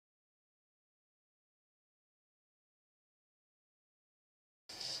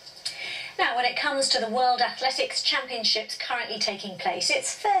Now, when it comes to the World Athletics Championships currently taking place,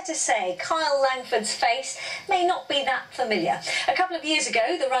 it's fair to say Kyle Langford's face may not be that familiar. A couple of years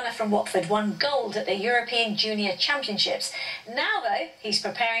ago, the runner from Watford won gold at the European Junior Championships. Now, though, he's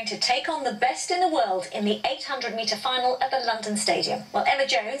preparing to take on the best in the world in the 800-metre final at the London Stadium. Well, Emma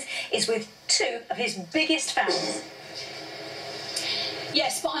Jones is with two of his biggest fans.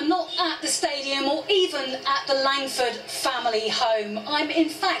 Yes, but I'm not at the stadium or even at the Langford family home. I'm in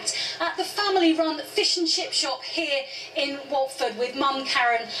fact at the family-run fish and chip shop here in Watford with Mum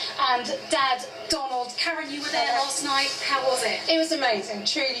Karen and Dad Donald. Karen, you were there last night. How was it? It was amazing,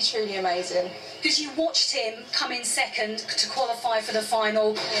 truly, truly amazing. Because you watched him come in second to qualify for the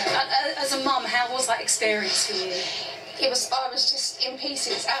final. Yeah. As a mum, how was that experience for you? I was just in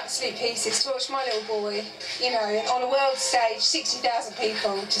pieces, absolute pieces, to watch my little boy, you know, on a world stage, 60,000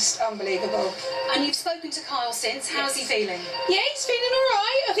 people, just unbelievable. And you've spoken to Kyle since. How's he feeling? Yeah, he's feeling all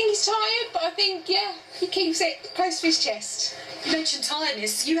right. I think he's tired, but I think, yeah, he keeps it close to his chest. You mentioned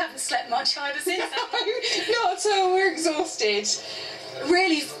tiredness. You haven't slept much either since. No, not at all. We're exhausted.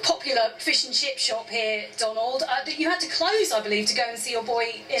 Really popular fish and chip shop here, Donald. You had to close, I believe, to go and see your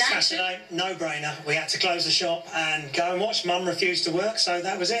boy in action. Saturday, no-brainer. We had to close the shop and go and watch. Mum refused to work, so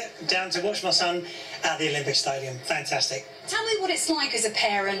that was it. Down to watch my son at the Olympic Stadium. Fantastic. Tell me what it's like as a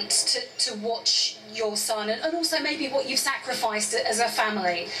parent to watch your son, and also maybe what you've sacrificed as a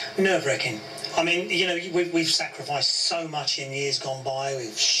family. Nerve-wracking. I mean, you know, we've sacrificed so much in years gone by.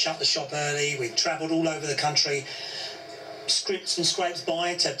 We've shut the shop early. We've travelled all over the country. Scripts and scrapes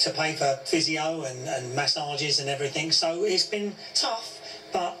by to pay for physio and massages and everything, so it's been tough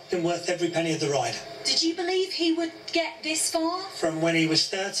but been worth every penny of the ride. Did you believe he would get this far? From when he was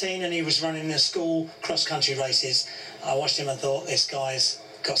 13 and he was running the school cross-country races, I watched him and thought, this guy's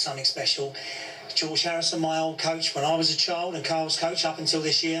got something special. George Harrison, my old coach when I was a child, and Kyle's coach up until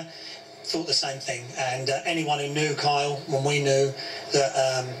this year, thought the same thing. And anyone who knew Kyle, when we knew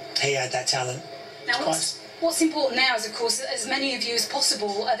that he had that talent. Now, what's important now is, of course, as many of you as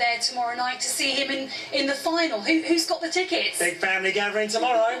possible are there tomorrow night to see him in the final. Who's got the tickets? Big family gathering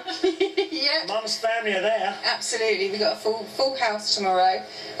tomorrow. Yeah. Mum's family are there. Absolutely. We've got a full house tomorrow.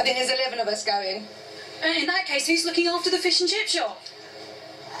 I think there's 11 of us going. And in that case, who's looking after the fish and chip shop?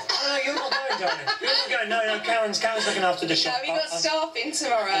 No, you're not going, darling. You're not going. No, Karen's looking after the shop. No, we've got staff in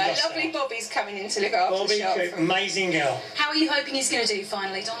tomorrow. Lovely Bobby's coming in to look after the shop. Bobby, amazing girl. How are you hoping he's going to do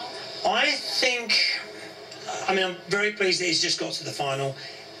finally, Donald? I mean, I'm very pleased that he's just got to the final.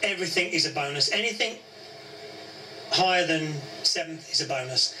 Everything is a bonus. Anything higher than 7th is a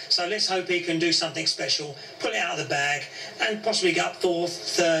bonus. So let's hope he can do something special, pull it out of the bag, and possibly get up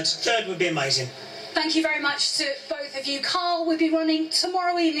 4th, 3rd. 3rd would be amazing. Thank you very much to both of you. Carl will be running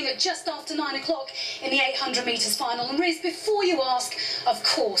tomorrow evening at just after 9 o'clock in the 800 metres final. And Riz, before you ask, of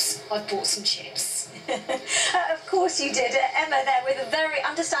course, I've bought some chips. Of course you did. Emma there with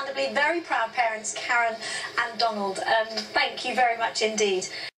understandably very proud parents, Karen and Donald. Thank you very much indeed.